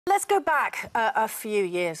Let's go back a few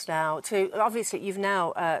years now to, obviously, you've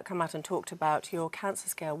now come out and talked about your cancer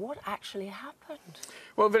scare. What actually happened?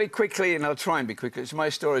 Well, very quickly, and I'll try and be quick, because my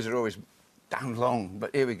stories are always damn long,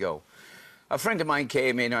 but here we go. A friend of mine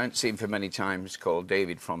came in, I hadn't seen him for many times, called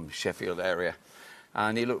David from Sheffield area,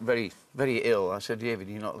 and he looked very, very ill. I said, David,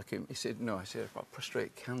 you're not looking... He said, no. I said, I've got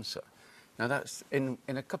prostate cancer. Now, that's, in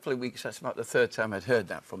a couple of weeks, that's about the third time I'd heard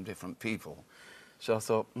that from different people. So I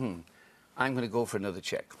thought, I'm going to go for another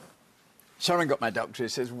check. So I got my doctor. He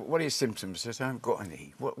says, what are your symptoms? I said, I haven't got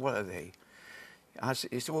any. What are they?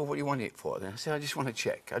 He said, well, what do you want it for? Then I said, I just want to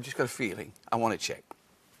check. I've just got a feeling. I want to check.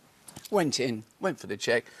 Went in, went for the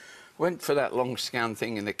check, went for that long scan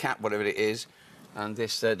thing in the cap, whatever it is, and they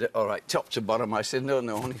said, all right, top to bottom. I said, no,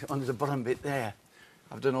 only the bottom bit there.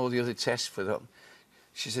 I've done all the other tests for them.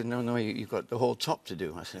 She said, no, you've got the whole top to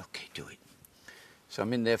do. I said, OK, do it. So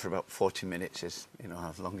I'm in there for about 40 minutes, as you know,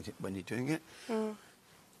 how long is it when you're doing it?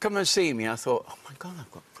 Come and see me. I thought, oh, my God,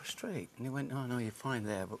 I've got prostate. And he went, no, you're fine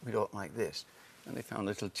there, but we don't like this. And they found a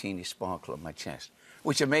little teeny sparkle on my chest,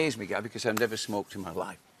 which amazed me, Gaby, because I've never smoked in my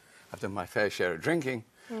life. I've done my fair share of drinking,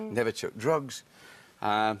 never took drugs,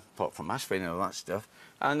 apart from aspirin and all that stuff.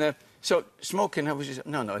 And so smoking, I was just,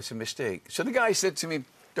 no, it's a mistake. So the guy said to me,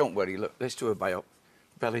 don't worry, look, let's do a biopsy.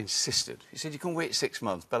 Bella insisted. He said, you can wait 6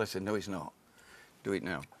 months. Bella said, no, he's not. Do it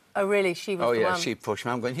now. Oh, really? She was the one? She pushed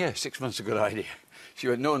me. I'm going, yeah, 6 months is a good idea. She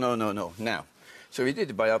went, no, now. So he did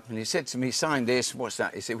the biopsy, and he said to me, sign this, what's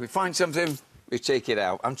that? He said, if we find something, we take it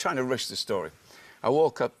out. I'm trying to rush the story. I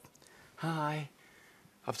woke up, hi.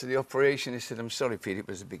 After the operation, he said, I'm sorry, Pete, it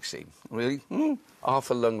was a big scene. Really?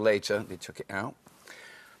 Half a lung later, they took it out.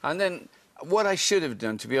 And then what I should have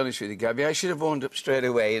done, to be honest with you, Gaby, I should have owned up straight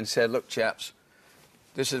away and said, look, chaps,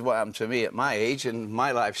 this is what happened to me at my age and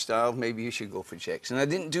my lifestyle. Maybe you should go for checks. And I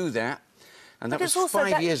didn't do that. And that was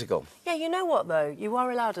 5 years ago. Yeah, you know what, though? You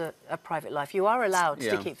are allowed a private life. You are allowed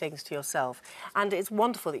to keep things to yourself. And it's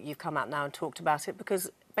wonderful that you've come out now and talked about it,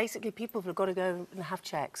 because basically people have got to go and have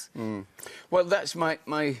checks. Well, that's my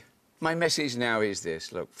message now is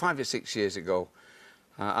this. Look, 5 or 6 years ago,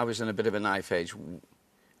 I was on a bit of a knife edge.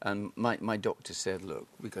 And my doctor said, look,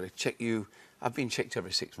 we've got to check you. I've been checked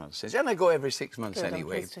every 6 months. And I go every 6 months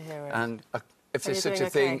anyway. I'm pleased to hear it. And if there's such a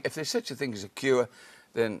thing, if there's such a thing as a cure,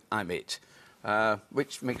 then I'm it.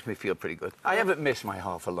 Which makes me feel pretty good. I haven't missed my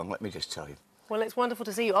half a lung, let me just tell you. Well, it's wonderful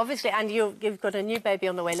to see you, obviously, and you've got a new baby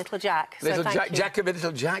on the way, little Jack. Little Jack,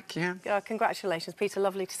 little Jack, yeah. Congratulations, Peter.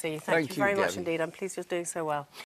 Lovely to see you. Thank you very much indeed. I'm pleased you're doing so well.